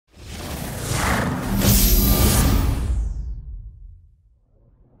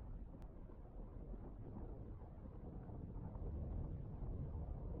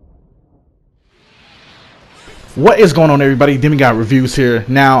What is going on, everybody? Demigod Reviews here.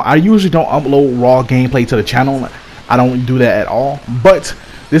 Now, I usually don't upload raw gameplay to the channel. I don't do that at all. But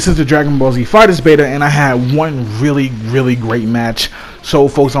this is the DragonBall FighterZ Beta, and I had one really great match. So,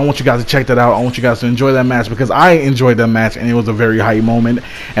 folks, I want you guys to check that out. I want you guys to enjoy that match because I enjoyed that match, and it was a very hype moment.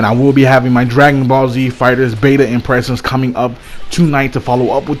 And I will be having my DragonBall FighterZ Beta impressions coming up tonight to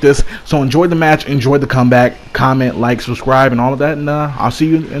follow up with this. So, enjoy the match, enjoy the comeback, comment, like, subscribe, and all of that. And I'll see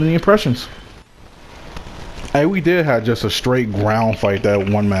you in the impressions. Hey, we did have just a straight ground fight that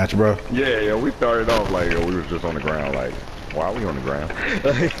one match, bro. Yeah, we started off like we was just on the ground. Like, why are we on the ground?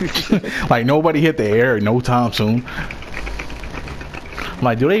 Like, nobody hit the air no time soon.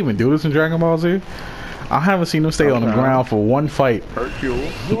 Like, do they even do this in Dragon Ball Z? I haven't seen them stay on the ground for one fight. Hercule.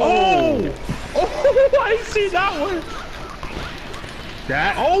 Oh! Oh, I didn't see that one.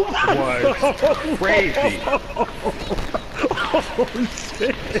 That was crazy. Oh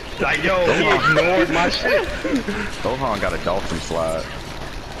shit! Like, yo, he ignored my shit. Gohan got a dolphin slide.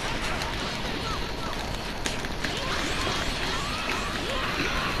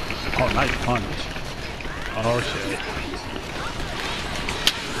 Oh, nice punch. Oh shit!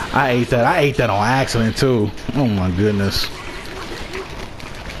 I ate that on accident too. Oh my goodness.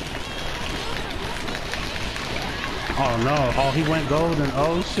 Oh no! Oh, he went golden.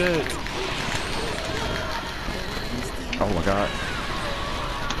 Oh shit! Oh my god.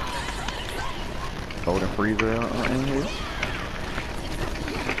 Golden Frieza in here.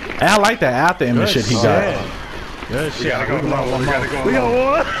 And I like that after image shit he got. Good shit. We gotta go. We got one.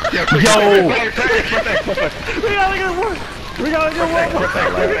 Yo! We gotta get one. We gotta get one.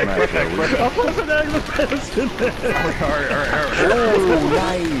 I'm pressing that.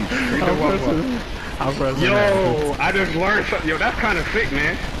 I'm pressing Yo, I just learned something. Yo, that's kind of sick,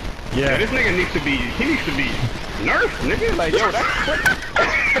 man. Yeah. Yo, this nigga needs to be nerfed, nigga. Like, yo, that's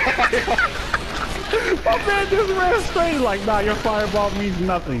My man just ran straight like, nah, your fireball means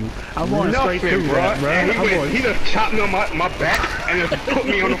nothing. I'm going straight through that, bro. And he just chopped me on my back and just put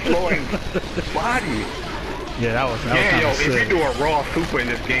me on the floor and body me. Yeah, that was Yeah, yo, sick. if you do a raw super in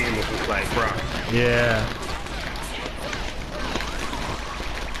this game, it's just like, bro. Yeah.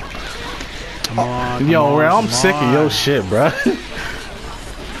 Come on. Yo, I'm sick of your shit, bro.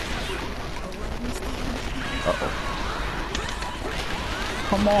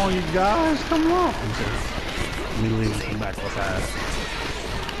 Come on, you guys. Come on. Let me leave and come back real fast.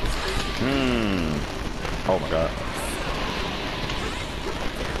 Oh my god.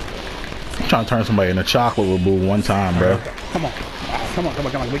 I'm trying to turn somebody into chocolate with boo one time, bro. Come on. Come on.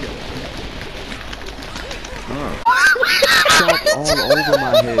 We get it. Jump all over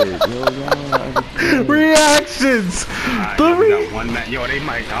my head. Yo, Reactions! Yo, we got one match. Yo, they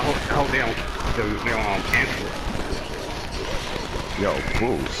might. I hope they don't cancel it. Yo,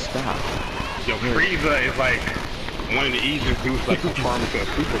 boo, stop. Yo, Frieza is like one of the easiest dudes like confirmed to a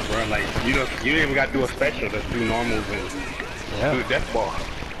super, bro. Like you don't even got to do a special. Just do normals and do death ball.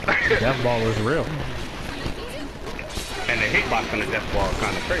 Death ball is real. And the hitbox on the death ball is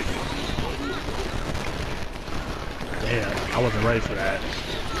kind of crazy. Yeah, I wasn't ready for that.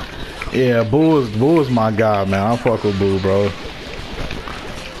 Yeah, Boo is my guy, man. I fuck with Boo, bro.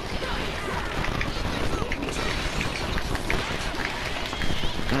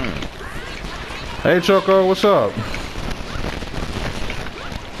 Hey Choco, what's up?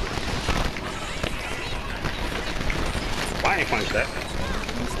 Why ain't punch that?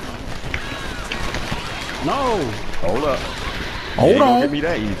 No! Hold up. Hold on. Give me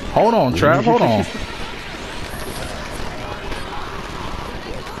that easy. Hold on, Trav. Hold on.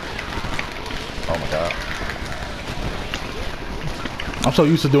 Oh my god. I'm so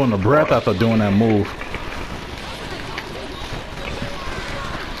used to doing the breath after doing that move.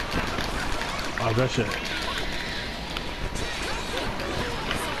 Oh, good shit.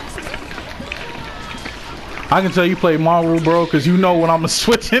 I can tell you play Maru, bro, because you know when I'm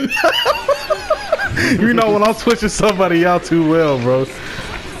switching. You know when I'm switching somebody out too well, bro.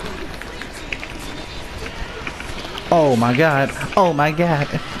 Oh my god. Oh my god.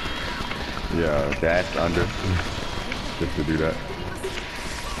 Yeah, dash under. Just to do that.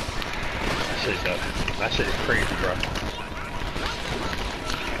 That shit is crazy, bro.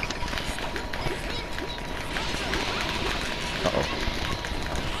 Uh-oh.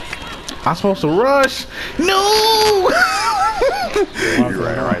 I'm supposed to rush. No! You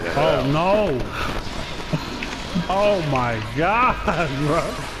ran right there. Oh no! Oh my god, bro!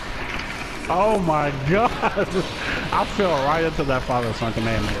 Oh my god! I fell right into that father-son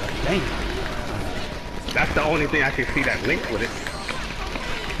command. Like, dang. That's the only thing I can see that links with it.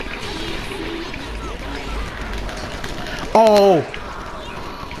 Oh!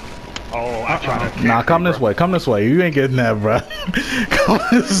 Oh, I try to. Nah, come this way. Come this way. You ain't getting that, bro. Come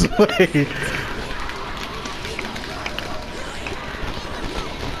this way.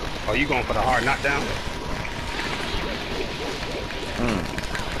 Oh, you going for the hard knockdown?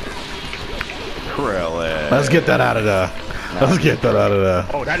 Krillin. Let's get that out of there. Let's get that out of there.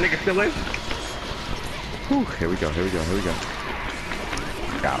 Oh, that nigga still in? Whew, here we go. Here we go. Here we go.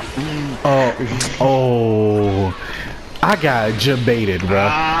 Got him. Oh, I got jebaited, bruh.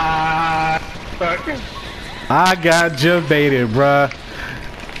 Fuck. I got jebaited, bruh.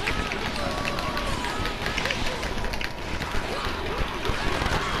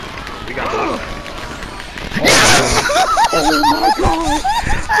 We got one.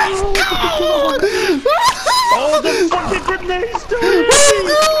 Oh, the fucking grenade's still in.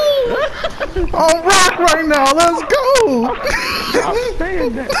 On rock right now. Let's go. I'm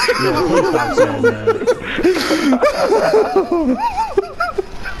saying that. Yeah, please stop saying that.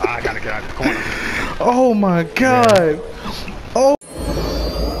 I gotta get out the corner. Oh my god.